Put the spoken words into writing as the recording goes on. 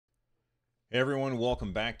Hey everyone,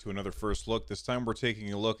 welcome back to another First Look. This time we're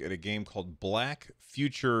taking a look at a game called Black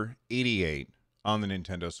Future 88 on the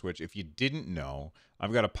Nintendo Switch. If you didn't know,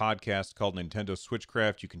 I've got a podcast called Nintendo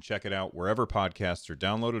Switchcraft. You can check it out wherever podcasts are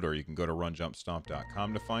downloaded, or you can go to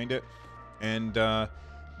runjumpstomp.com to find it. And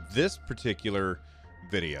this particular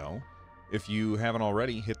video, if you haven't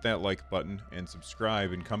already, hit that like button and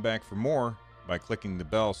subscribe and come back for more by clicking the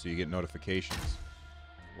bell so you get notifications.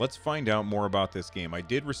 Let's find out more about this game. I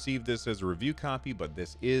did receive this as a review copy, but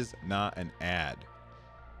this is not an ad.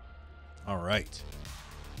 All right.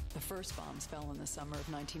 The first bombs fell in the summer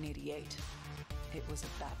of 1988. It was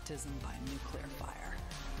a baptism by nuclear fire.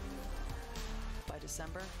 By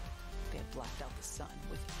December, they had blacked out the sun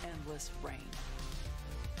with endless rain.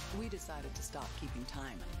 We decided to stop keeping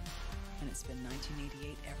time, and it's been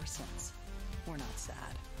 1988 ever since. We're not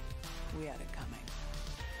sad. We had it coming.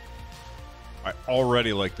 I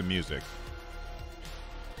already like the music.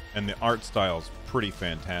 And the art style's pretty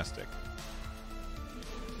fantastic.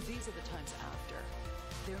 These are the times after.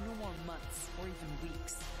 There are no more months or even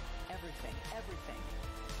weeks. Everything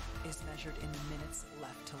is measured in the minutes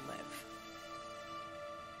left to live.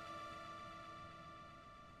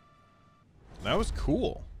 That was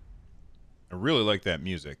cool. I really like that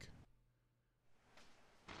music.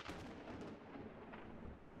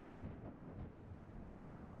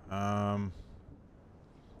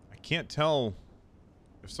 I can't tell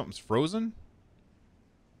if something's frozen.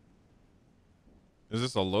 Is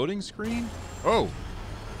this a loading screen? Oh!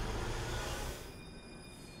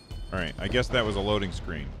 Alright, I guess that was a loading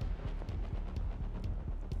screen.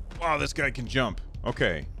 Wow, this guy can jump.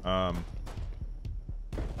 Okay,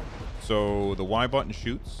 so the Y button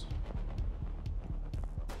shoots.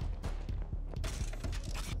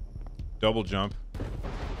 Double jump.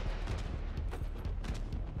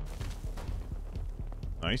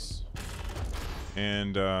 Nice.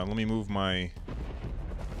 And let me move my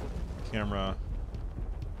camera.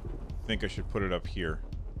 I think I should put it up here.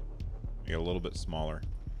 Make it a little bit smaller.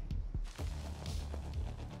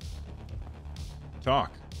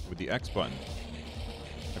 Talk with the X button.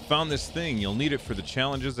 I found this thing. You'll need it for the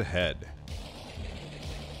challenges ahead.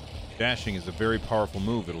 Dashing is a very powerful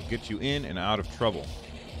move. It'll get you in and out of trouble.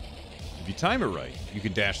 If you time it right, you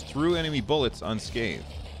can dash through enemy bullets unscathed.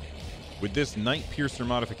 With this Night Piercer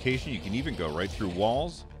modification, you can even go right through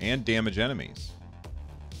walls and damage enemies.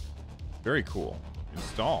 Very cool.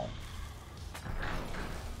 Install.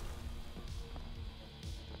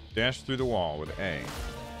 Dash through the wall with A.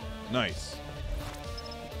 Nice.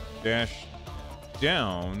 Dash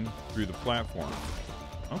down through the platform.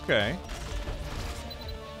 Okay.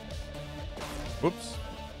 Whoops.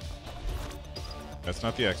 That's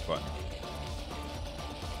not the X button.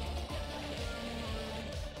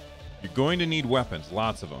 You're going to need weapons,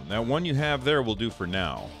 lots of them. That one you have there will do for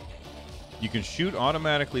now. You can shoot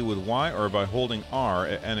automatically with Y or by holding R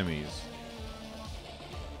at enemies.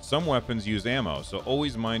 Some weapons use ammo, so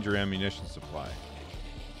always mind your ammunition supply.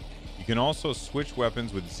 You can also switch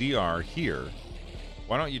weapons with ZR here.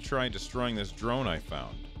 Why don't you try destroying this drone I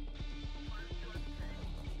found?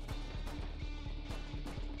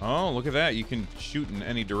 Oh, look at that. You can shoot in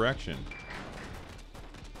any direction.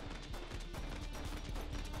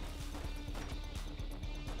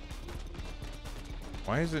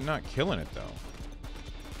 Why is it not killing it, though?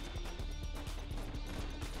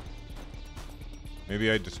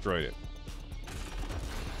 Maybe I destroyed it.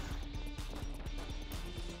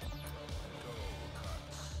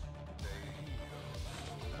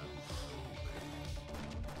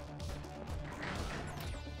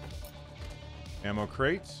 Ammo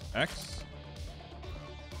crates, X.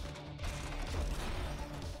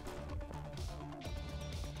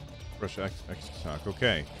 Rush X talk.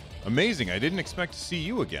 Okay. Amazing. I didn't expect to see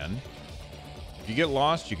you again. If you get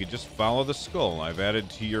lost, you could just follow the skull I've added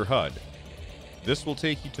to your HUD. This will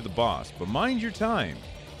take you to the boss, but mind your time.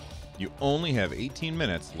 You only have 18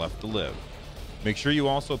 minutes left to live. Make sure you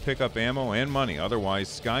also pick up ammo and money, otherwise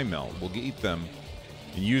Sky Melt will eat them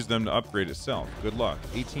and use them to upgrade itself. Good luck.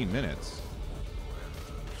 18 minutes.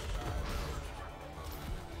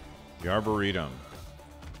 The Arboretum.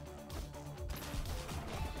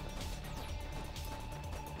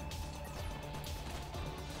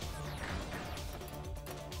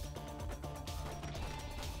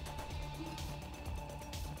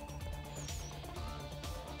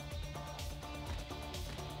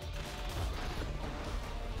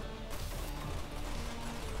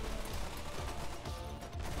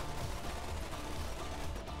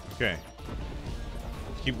 Okay.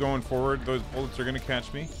 Keep going forward. Those bullets are going to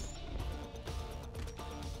catch me.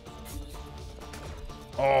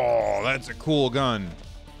 Oh, that's a cool gun.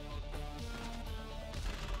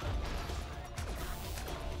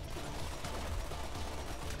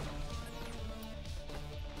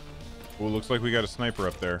 Oh, looks like we got a sniper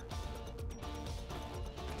up there.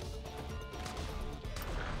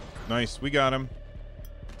 Nice, we got him.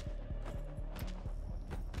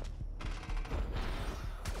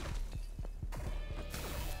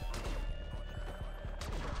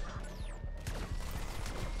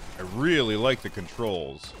 I really like the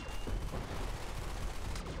controls.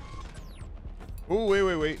 Oh,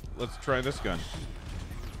 wait. Let's try this gun.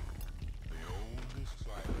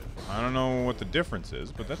 I don't know what the difference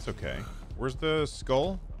is, but that's okay. Where's the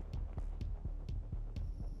skull?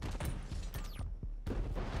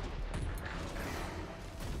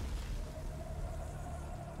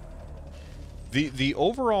 The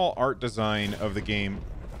overall art design of the game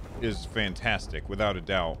is fantastic, without a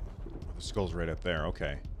doubt. The skull's right up there.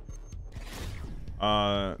 Okay.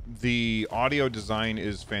 The audio design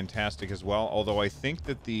is fantastic as well, although I think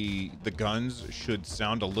that the guns should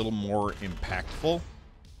sound a little more impactful.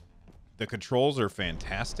 The controls are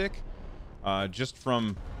fantastic. Just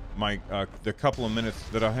from my the couple of minutes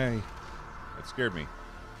that that scared me.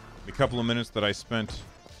 The couple of minutes that I spent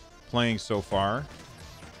playing so far.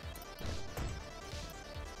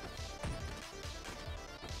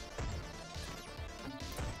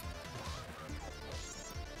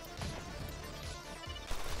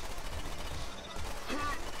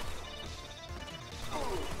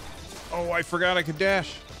 Oh, I forgot I could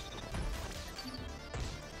dash.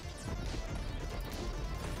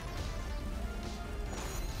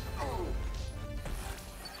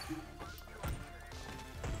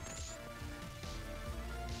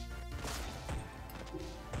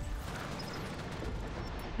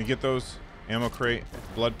 Let me get those. Ammo crate,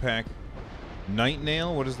 blood pack. Night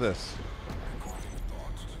nail? What is this?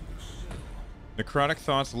 Necrotic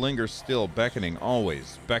thoughts linger still, beckoning,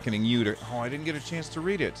 always. Beckoning you to... Oh, I didn't get a chance to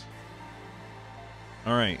read it.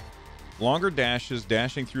 Alright. Longer dashes,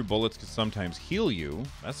 dashing through bullets can sometimes heal you.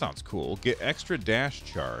 That sounds cool. Get extra dash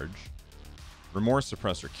charge. Remorse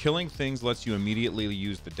suppressor. Killing things lets you immediately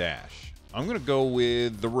use the dash. I'm going to go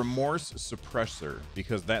with the remorse suppressor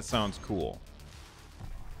because that sounds cool.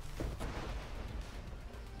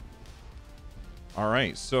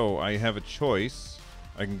 Alright, so I have a choice.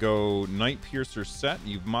 I can go Night Piercer set.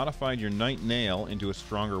 You've modified your Night Nail into a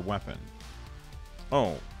stronger weapon.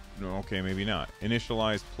 Oh, no, okay, maybe not.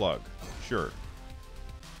 Initialized plug. Sure.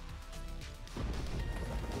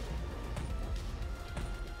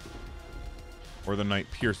 Or the Night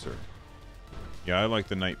Piercer. Yeah, I like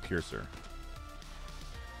the Night Piercer.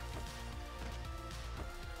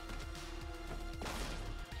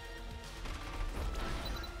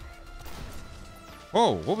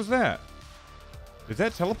 Whoa, what was that? Did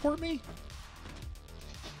that teleport me?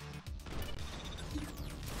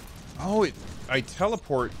 Oh, I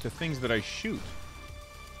teleport to things that I shoot.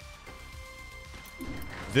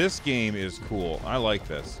 This game is cool. I like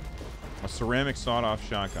this. A ceramic sawed-off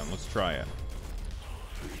shotgun. Let's try it.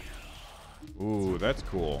 Ooh, that's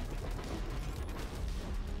cool.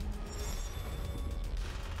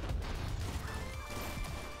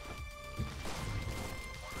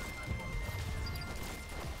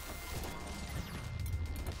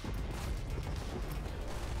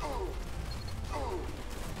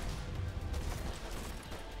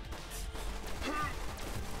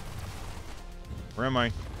 Where am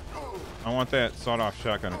I? I want that sawed-off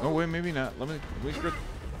shotgun. Oh, wait, maybe not. Let me grip.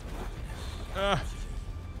 Ah.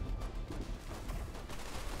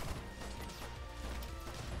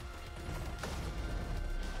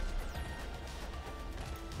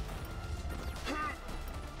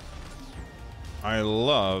 I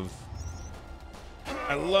love...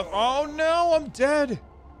 Oh, no, I'm dead.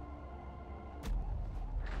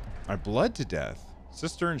 I bled to death.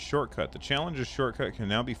 Cistern shortcut. The challenger's shortcut can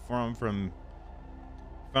now be found from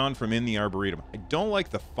in the Arboretum. I don't like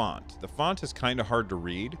the font. The font is kind of hard to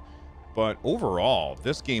read, but overall,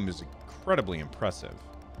 this game is incredibly impressive.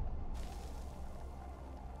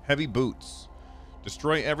 Heavy boots.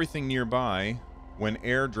 Destroy everything nearby when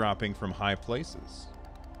airdropping from high places.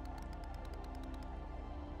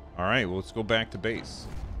 Alright, well, let's go back to base.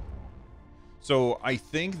 So, I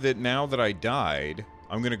think that now that I died,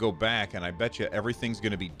 I'm going to go back, and I bet you everything's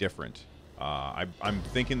going to be different. I'm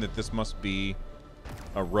thinking that this must be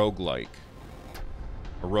a roguelike.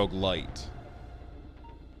 A roguelite.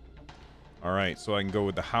 Alright, so I can go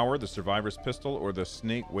with the Howard, the Survivor's Pistol, or the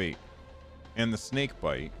Snake... Wait. And the Snake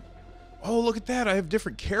Bite. Oh, look at that! I have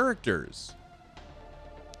different characters!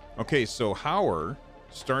 Okay, so Howard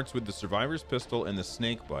starts with the Survivor's Pistol and the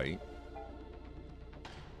Snake Bite.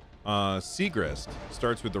 Segrist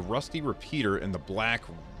starts with the Rusty Repeater and the Black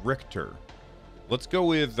Richter. Let's go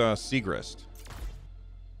with Segrist.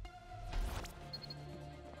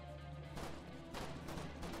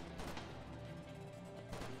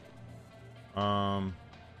 I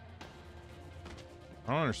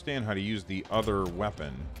don't understand how to use the other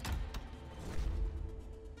weapon.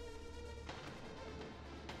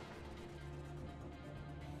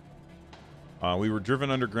 We were driven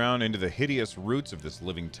underground into the hideous roots of this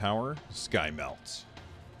living tower. Sky melts.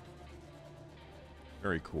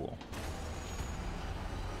 Very cool.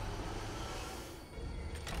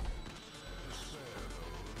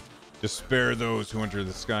 Just spare those who enter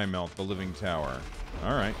the sky melt, the living tower.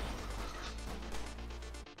 All right.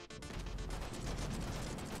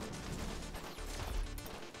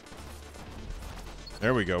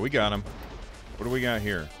 There we go. We got him. What do we got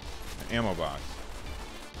here? An ammo box.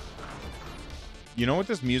 You know what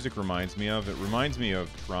this music reminds me of? It reminds me of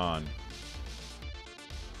Tron.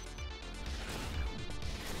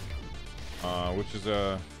 Which is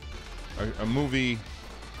a movie,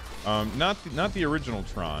 not the original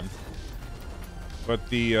Tron, but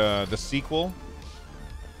the sequel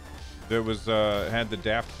that was had the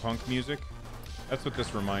Daft Punk music. That's what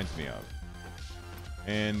this reminds me of,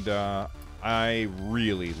 and I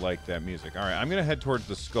really like that music. All right, I'm gonna head towards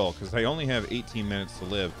the skull because I only have 18 minutes to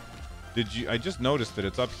live. I just noticed that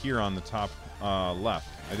it's up here on the top left.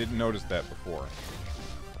 I didn't notice that before.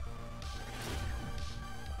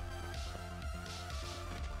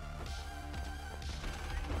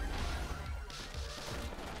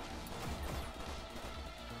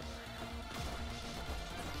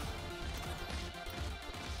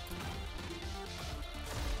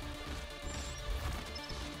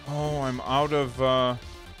 Oh, I'm out of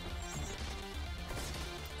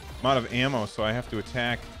ammo, so I have to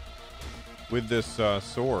attack with this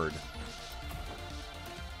sword.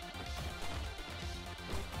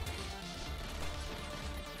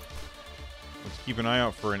 Let's keep an eye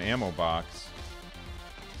out for an ammo box.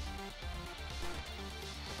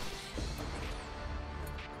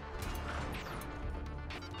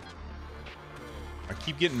 I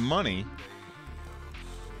keep getting money.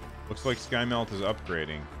 Looks like Sky Melt is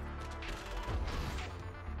upgrading.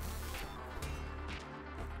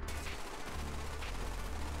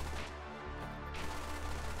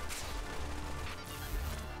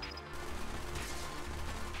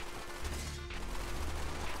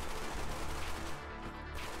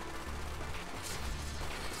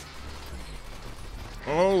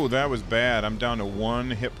 Oh, that was bad. I'm down to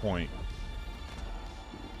 1 hit point.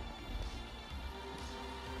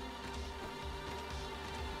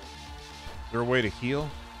 Is there a way to heal?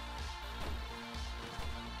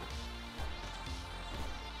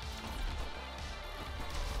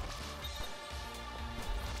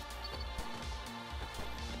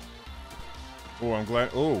 Oh, I'm glad.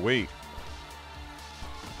 Oh, wait.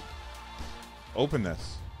 Open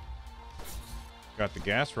this. Got the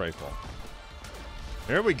gas rifle.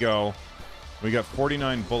 There we go. We got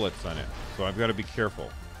 49 bullets on it, so I've got to be careful.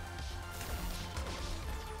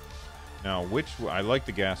 Now, I like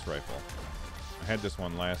the gas rifle. I had this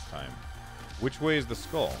one last time. Which way is the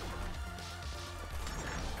skull?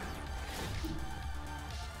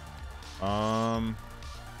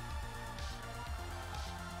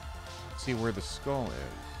 Let's see where the skull is.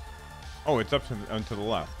 Oh, it's up to the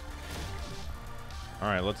left. All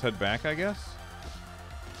right, let's head back, I guess.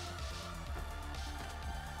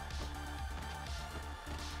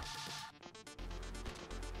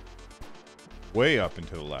 Way up and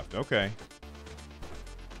to the left. Okay.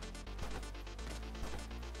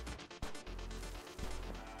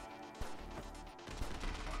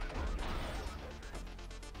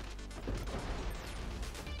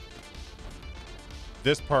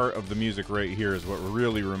 This part of the music right here is what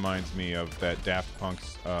really reminds me of that Daft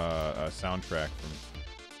Punk's soundtrack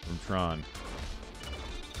from Tron.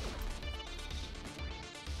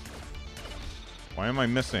 Why am I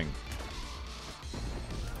missing?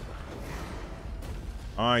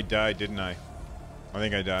 Oh, I died, didn't I? I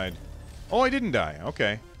think I died. Oh, I didn't die.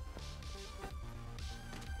 Okay.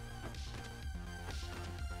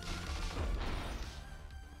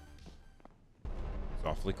 It's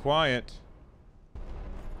awfully quiet.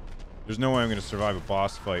 There's no way I'm going to survive a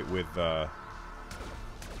boss fight with,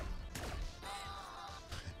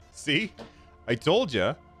 See? I told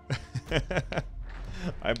you.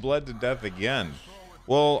 I bled to death again.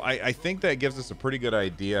 Well, I think that gives us a pretty good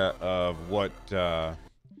idea of what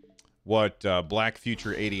Black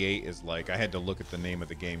Future 88 is like. I had to look at the name of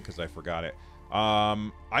the game because I forgot it.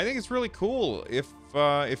 I think it's really cool.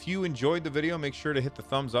 If you enjoyed the video, make sure to hit the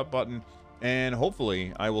thumbs up button, and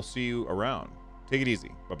hopefully I will see you around. Take it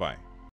easy. Bye-bye.